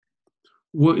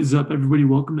What is up, everybody?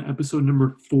 Welcome to episode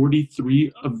number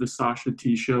 43 of the Sasha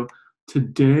T Show.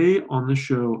 Today on the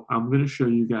show, I'm going to show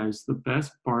you guys the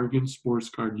best bargain sports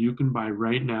card you can buy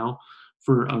right now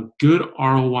for a good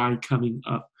ROI coming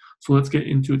up. So let's get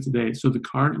into it today. So the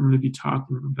card I'm going to be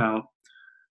talking about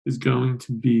is going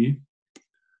to be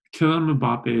Kylian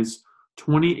Mbappe's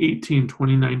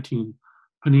 2018-2019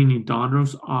 Panini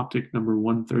Donruss Optic number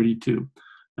 132.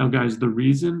 Now, guys, the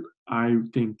reason I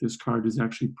think this card is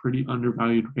actually pretty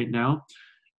undervalued right now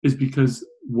is because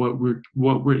what we're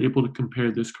able to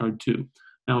compare this card to.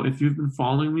 Now, if you've been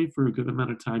following me for a good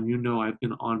amount of time, you know I've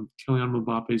been on Kylian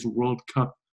Mbappe's World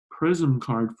Cup Prism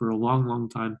card for a long, long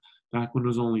time. Back when it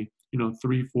was only $3,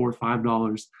 $4,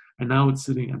 $5, and now it's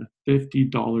sitting at a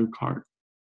 $50 card.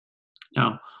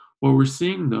 Now, what we're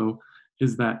seeing though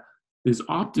is that this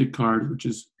optic card, which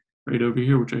is right over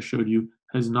here, which I showed you,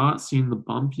 has not seen the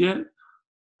bump yet,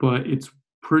 but it's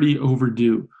pretty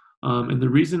overdue. And the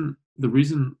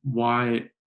reason why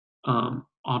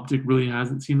optic really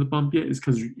hasn't seen the bump yet is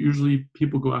because usually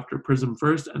people go after prism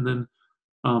first, and then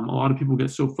a lot of people get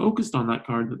so focused on that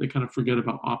card that they kind of forget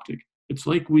about optic. It's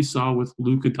like we saw with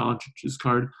Luka Doncic's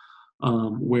card,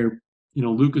 where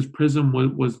Luka's prism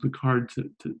was the card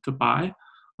to buy,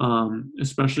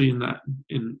 especially in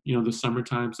the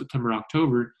summertime, September,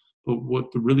 October. But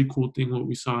what the really cool thing, what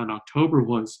we saw in October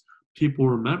was people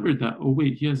remembered that, oh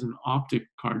wait, he has an optic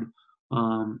card.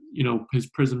 His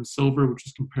Prism Silver, which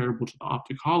is comparable to the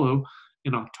Optic Hollow.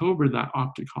 In October, that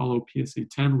Optic Hollow PSA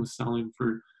 10 was selling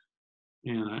for,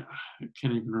 and I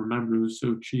can't even remember. It was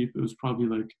so cheap. It was probably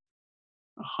like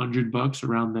 $100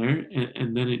 around there,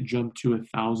 and then it jumped to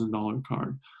 $1,000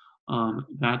 card.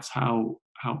 That's how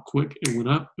quick it went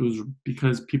up. It was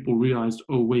because people realized,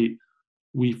 oh wait,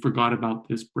 we forgot about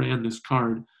this brand, this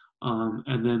card,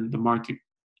 and then the market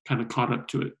kind of caught up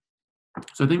to it.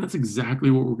 So I think that's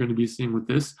exactly what we're going to be seeing with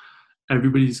this.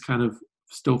 Everybody's kind of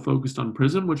still focused on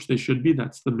Prism, which they should be.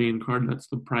 That's the main card. That's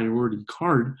the priority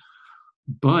card.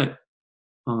 But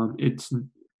it's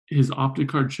his optic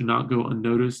card should not go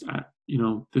unnoticed. At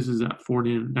this is at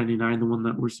 $40.99, the one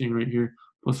that we're seeing right here,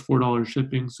 plus $4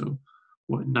 shipping. So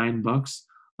what, $9?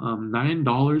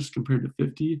 $9 compared to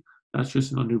 50. That's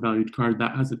just an undervalued card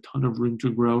that has a ton of room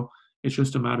to grow. It's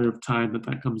just a matter of time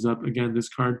that comes up. Again, this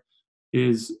card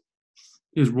is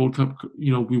World Cup.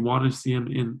 We want to see him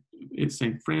in it's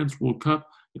saying France World Cup.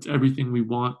 It's everything we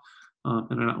want.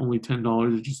 And at only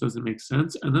 $10, it just doesn't make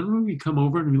sense. And then when we come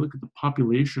over and we look at the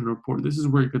population report, this is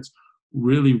where it gets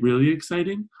really, really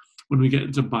exciting when we get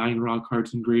into buying raw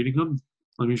cards and grading them.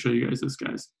 Let me show you guys this,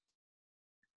 guys.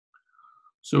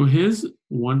 So his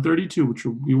 132, which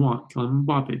we want, Kylian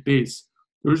Mbappe base,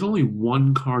 there's only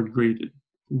one card graded.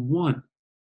 One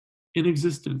in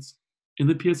existence. In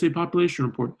the PSA population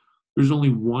report, there's only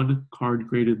one card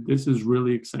graded. This is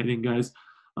really exciting, guys.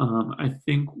 I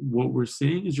think what we're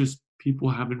seeing is just people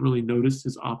haven't really noticed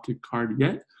his optic card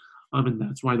yet, and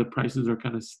that's why the prices are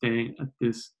kind of staying at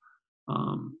this,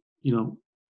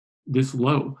 this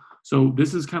low. So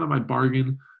this is kind of my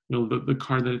bargain. The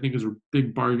card that I think is a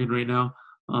big bargain right now.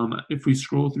 If we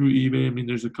scroll through eBay, I mean,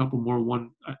 there's a couple more. One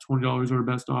at $20 our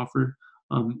best offer.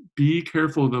 Be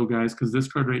careful though, guys, because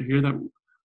this card right here that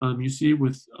you see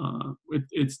with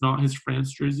it's not his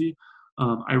France jersey.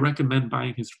 I recommend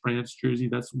buying his France jersey.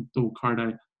 That's the card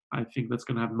I think that's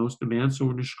going to have most demand. So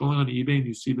when you're scrolling on eBay and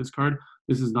you see this card,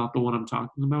 this is not the one I'm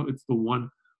talking about. It's the one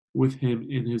with him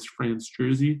in his France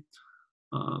jersey.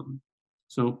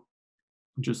 So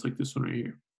just like this one right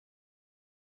here,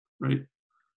 right?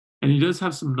 And he does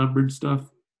have some numbered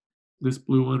stuff. This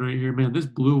blue one right here, man, this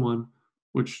blue one,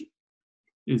 which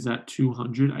is at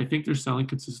 200. I think they're selling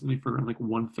consistently for around like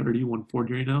 130,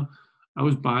 140 right now. I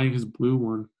was buying his blue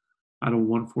one at a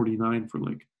 149 for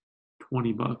like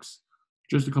 $20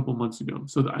 just a couple months ago.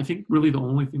 So I think really the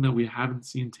only thing that we haven't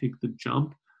seen take the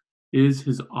jump is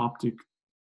his optic,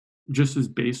 just his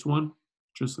base one,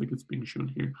 just like it's being shown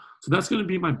here. So that's going to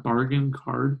be my bargain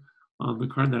card, the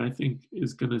card that I think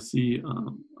is going to see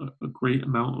a great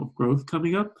amount of growth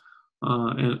coming up,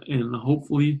 and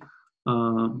hopefully,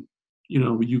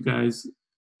 you guys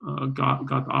got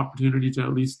the opportunity to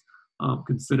at least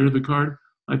consider the card.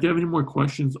 If you have any more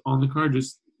questions on the card,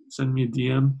 just send me a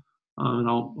DM, and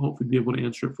I'll hopefully be able to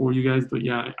answer it for you guys. But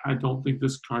yeah, I don't think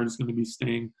this card is going to be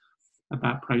staying at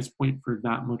that price point for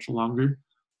that much longer.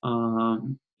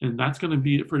 And that's going to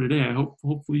be it for today.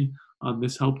 Hopefully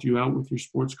this helped you out with your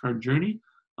sports card journey,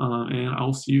 and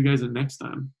I'll see you guys next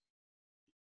time.